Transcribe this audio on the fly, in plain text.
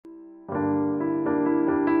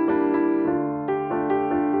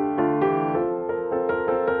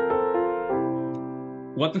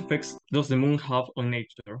What effects does the moon have on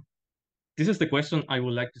nature? This is the question I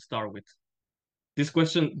would like to start with. This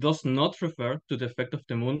question does not refer to the effect of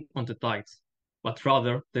the moon on the tides, but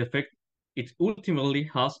rather the effect it ultimately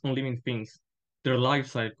has on living things, their life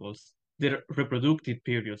cycles, their reproductive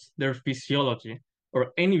periods, their physiology,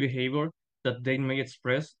 or any behavior that they may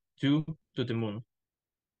express due to the moon.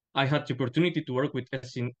 I had the opportunity to work with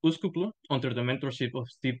Esin Uskuplu under the mentorship of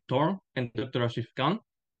Steve Thorne and Dr. Ashif Khan,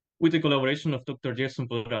 with the collaboration of Dr. Jason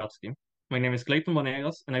Podravsky. My name is Clayton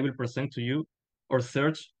Vanegas, and I will present to you our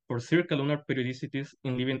search for circalunar periodicities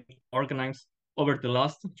in living organisms over the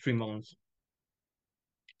last 3 months.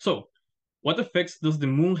 So, what effects does the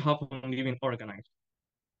moon have on living organisms?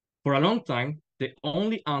 For a long time, the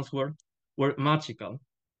only answer were magical,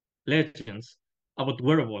 legends, about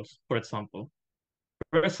wearables, for example.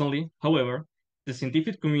 Recently, however, the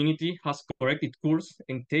scientific community has corrected course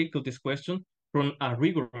and tackled this question from a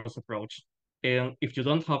rigorous approach. And if you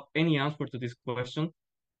don't have any answer to this question,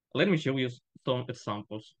 let me show you some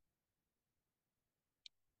examples.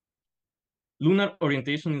 Lunar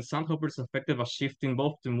orientation in sandhoppers affected by shift in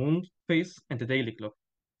both the moon phase and the daily clock,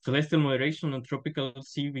 celestial moderation and tropical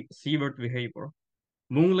seabird behavior,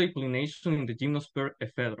 moonlight pollination in the gymnosperm,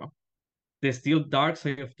 etc. The still dark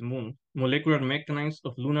side of the moon, molecular mechanisms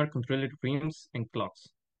of lunar controlled rims and clocks.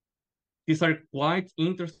 These are quite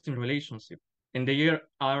interesting relationships, and they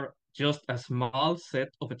are just a small set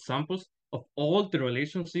of examples of all the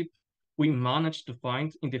relationships we managed to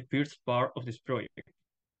find in the first part of this project.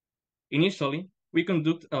 Initially, we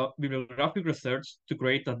conducted a bibliographic research to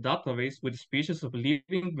create a database with species of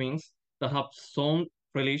living beings that have some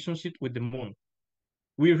relationship with the moon.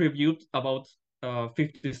 We reviewed about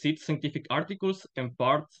 56 scientific articles and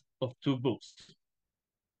parts of 2 books.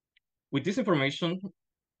 With this information,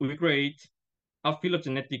 we create a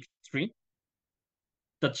phylogenetic tree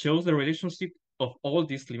that shows the relationship of all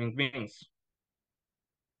these living beings.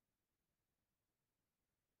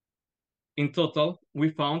 In total, we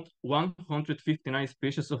found 159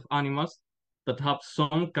 species of animals that have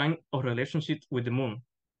some kind of relationship with the moon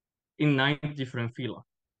in 9 different phyla,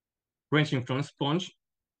 ranging from sponge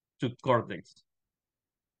to chordates.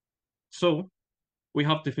 So, we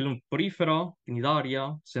have the phylum Porifera,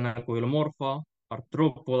 Cnidaria, Xenacoelomorpha,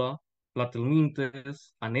 Arthropoda,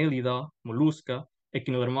 Platelmintes, Annelida, Mollusca,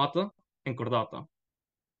 Echinodermata, and Chordata,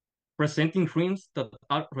 presenting rims that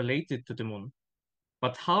are related to the moon.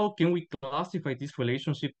 But how can we classify this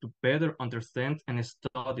relationship to better understand and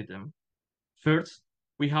study them? First,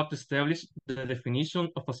 we have to establish the definition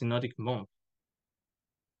of a synodic month.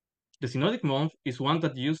 The synodic month is one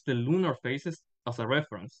that uses the lunar phases as a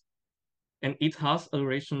reference, and it has a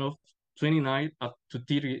duration of 29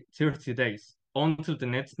 to 30 days until the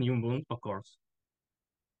next new moon occurs.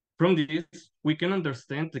 From this, we can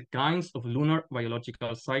understand the kinds of lunar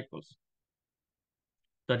biological cycles,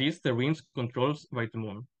 that is, the rims controlled by the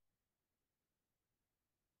moon.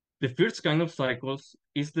 The first kind of cycles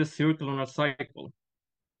is the circalunar cycle,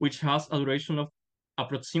 which has a duration of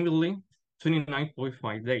approximately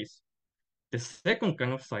 29.5 days. The second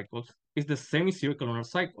kind of cycles is the semicircalunar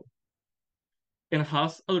cycle, and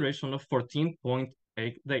has a duration of 14.8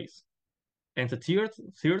 days. And the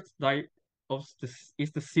third type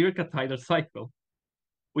is the circatidal cycle,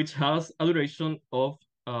 which has a duration of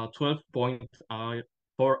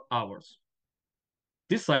 12.4 hours.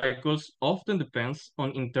 These cycles often depend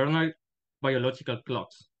on internal biological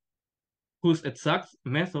clocks, whose exact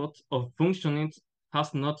method of functioning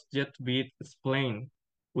has not yet been explained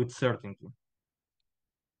with certainty.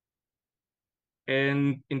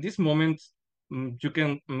 And in this moment, you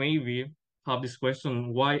can maybe have this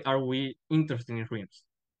question, why are we interested in rims?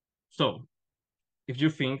 So, if you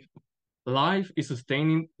think life is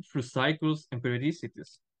sustaining through cycles and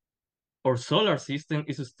periodicities, our solar system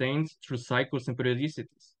is sustained through cycles and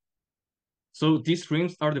periodicities. So these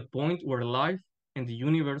rims are the point where life and the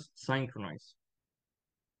universe synchronize.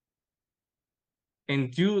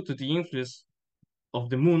 And due to the influence of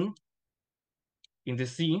the moon in the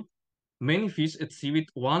sea, many fish exhibit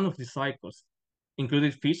one of the cycles,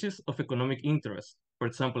 including fishes of economic interest, for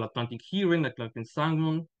example, Atlantic herring, Atlantic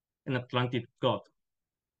salmon, and Atlantic cod.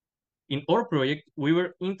 In our project, we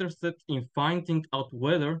were interested in finding out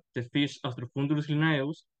whether the fish Astrofundulus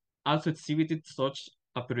linnaeus also exhibited such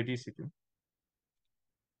a periodicity.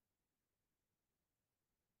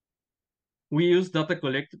 We used data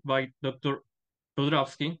collected by Dr.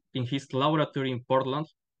 Podravsky in his laboratory in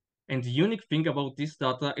Portland, and the unique thing about this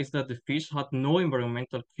data is that the fish had no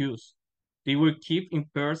environmental cues. They were kept in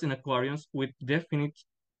pairs in aquariums with definite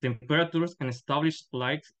temperatures and established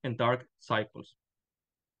light and dark cycles.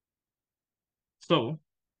 So,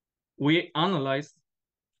 we analyzed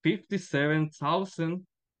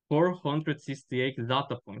 57,468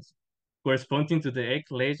 data points, corresponding to the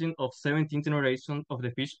egg legend of 17 generations of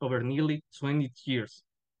the fish over nearly 20 years.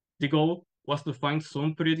 The goal was to find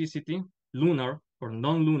some periodicity, lunar or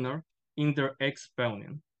non-lunar, in their egg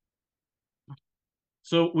spawning.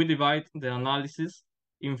 So we divide the analysis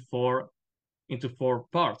into four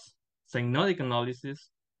parts: synodic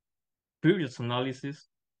analysis, periods analysis,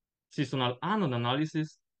 seasonal anode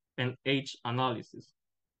analysis, and age analysis.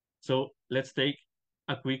 So let's take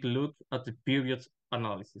a quick look at the periods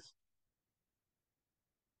analysis.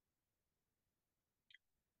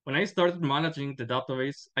 When I started managing the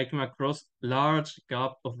database, I came across large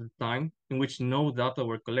gap of the time in which no data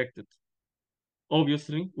were collected.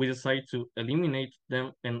 Obviously, we decided to eliminate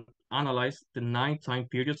them and analyze the 9 time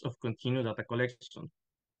periods of continuous data collection.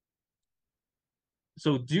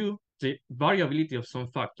 So due to the variability of some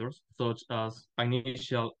factors, such as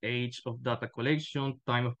initial age of data collection,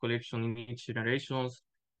 time of collection in each generations,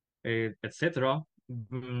 etc.,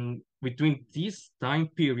 between these time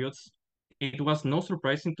periods, it was not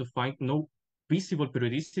surprising to find no visible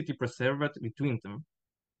periodicity preserved between them.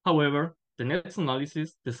 However, the next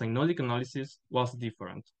analysis, the synodic analysis, was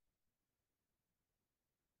different.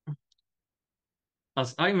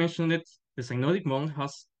 As I mentioned it, the synodic month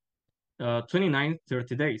has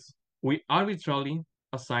 29-30 days. We arbitrarily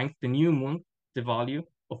assigned the new moon the value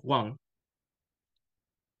of 1.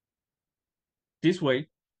 This way,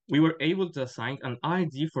 we were able to assign an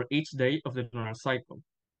ID for each day of the lunar cycle.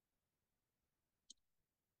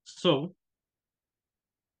 So,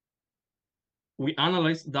 we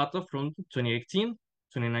analyzed data from 2018,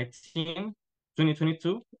 2019,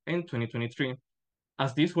 2022, and 2023,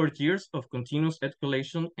 as these were years of continuous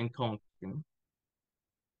escalation and counting.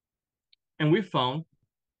 And we found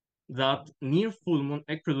that near full moon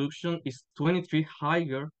egg production is 23%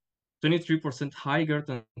 higher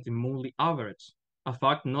than the monthly average, a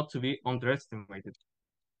fact not to be underestimated.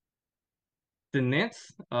 The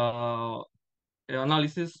next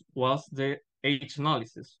analysis was the age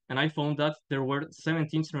analysis, and I found that there were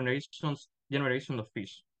 17 generations of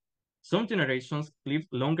fish. Some generations lived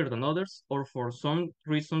longer than others, or for some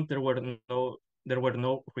reason there were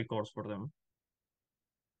no records for them.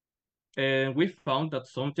 And we found that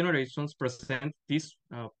some generations present this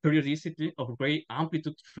periodicity of great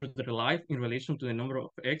amplitude through their life in relation to the number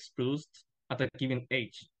of eggs produced at a given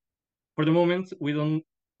age. For the moment, we don't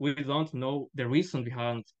know the reason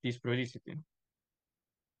behind this periodicity.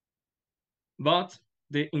 But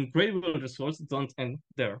the incredible results don't end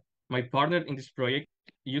there. My partner in this project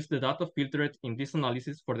used the data filtered in this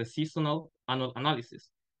analysis for the seasonal annual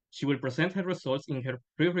analysis. She will present her results in her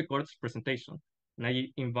pre-recorded presentation, and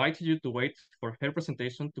I invite you to wait for her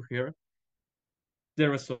presentation to hear the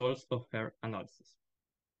results of her analysis.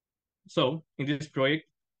 So, in this project,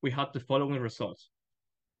 we had the following results.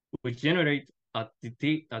 We generate a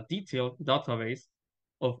detailed database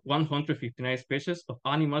of 159 species of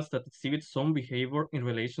animals that exhibit some behavior in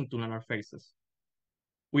relation to lunar phases.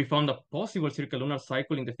 We found a possible circalunar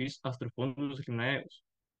cycle in the fish Astrophondus rhinaeus.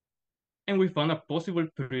 And we found a possible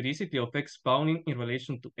periodicity of egg spawning in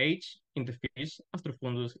relation to age in the fish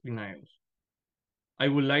Astrophondus rhinaeus. I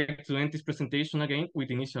would like to end this presentation again with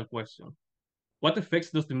the initial question. What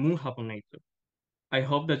effects does the moon have on nature? I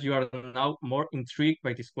hope that you are now more intrigued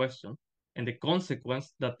by this question and the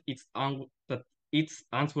consequence that its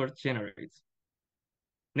answer generates.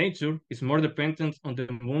 Nature is more dependent on the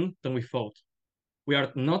moon than we thought. We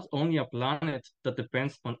are not only a planet that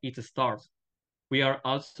depends on its stars, we are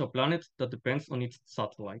also a planet that depends on its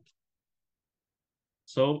satellite.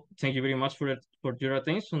 So thank you very much for your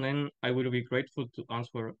attention, and I will be grateful to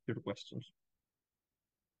answer your questions.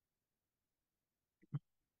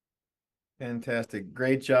 Fantastic.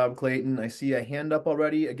 Great job, Clayton. I see a hand up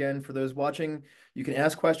already. Again, for those watching, you can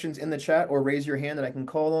ask questions in the chat or raise your hand and I can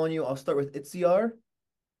call on you. I'll start with Itziar.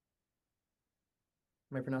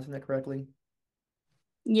 Am I pronouncing that correctly?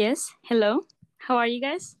 Yes. Hello. How are you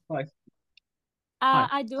guys? Hi. Hi.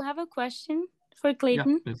 I do have a question for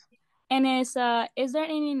Clayton. Yeah, please. And is there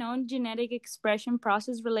any known genetic expression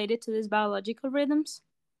process related to these biological rhythms?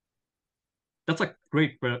 That's a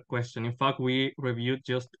great question. In fact, we reviewed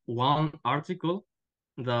just one article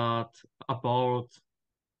that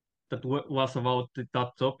was about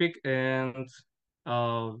that topic, and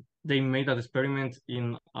they made an experiment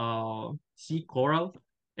in sea coral,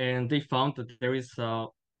 and they found that there is a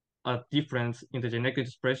difference in the genetic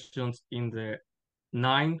expressions in the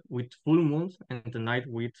night with full moons and the night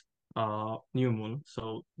with new moon.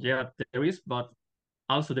 So yeah, there is, but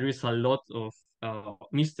also there is a lot of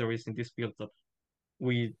mysteries in this field that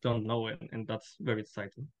we don't know, and that's very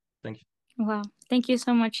exciting. Thank you. Wow. Thank you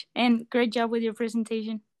so much. And great job with your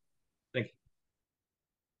presentation. Thank you.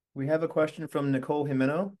 We have a question from Nicole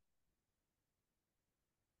Jimeno.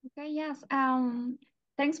 Okay, yes.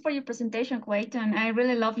 Thanks for your presentation, Clayton. I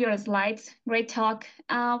really love your slides. Great talk.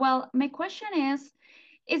 Well, my question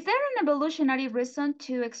is there an evolutionary reason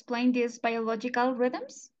to explain these biological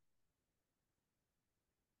rhythms?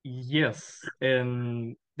 Yes,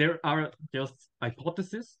 and there are just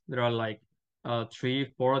hypotheses. There are like three,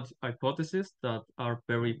 four hypotheses that are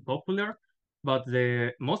very popular, but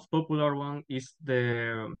the most popular one is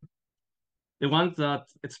the ones that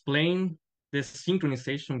explain the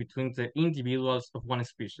synchronization between the individuals of one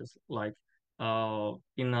species. Like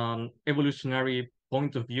in an evolutionary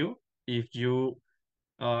point of view, if you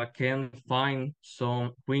can find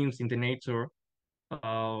some rhythms in the nature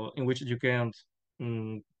in which you can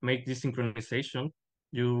make this synchronization,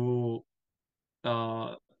 you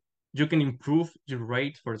uh, you can improve your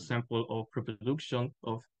rate, for example, of reproduction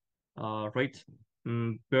of rate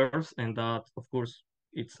births, and that, of course,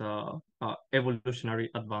 it's a evolutionary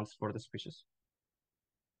advance for the species.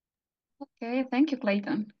 Okay, thank you,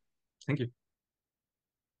 Clayton. Thank you.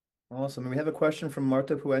 Awesome. And we have a question from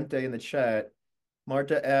Marta Puente in the chat.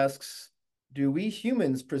 Marta asks, do we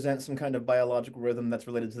humans present some kind of biological rhythm that's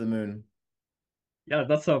related to the moon? Yeah,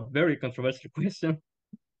 that's a very controversial question.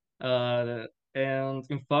 And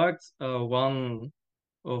in fact, one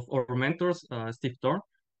of our mentors, Steve Thorne,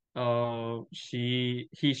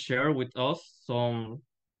 he shared with us some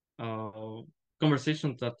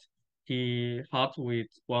conversations that he had with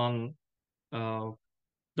one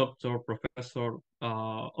doctor, professor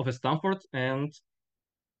of Stanford, and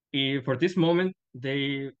for this moment,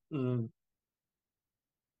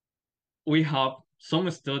 we have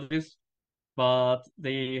some studies, but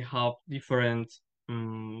they have different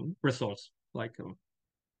results. Like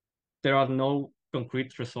there are no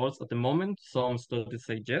concrete results at the moment. Some studies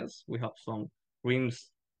say yes, we have some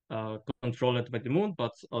rings controlled by the moon,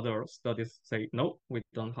 but other studies say no, we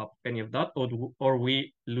don't have any of that, or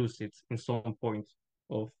we lose it in some point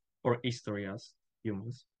of our history as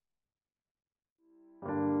humans.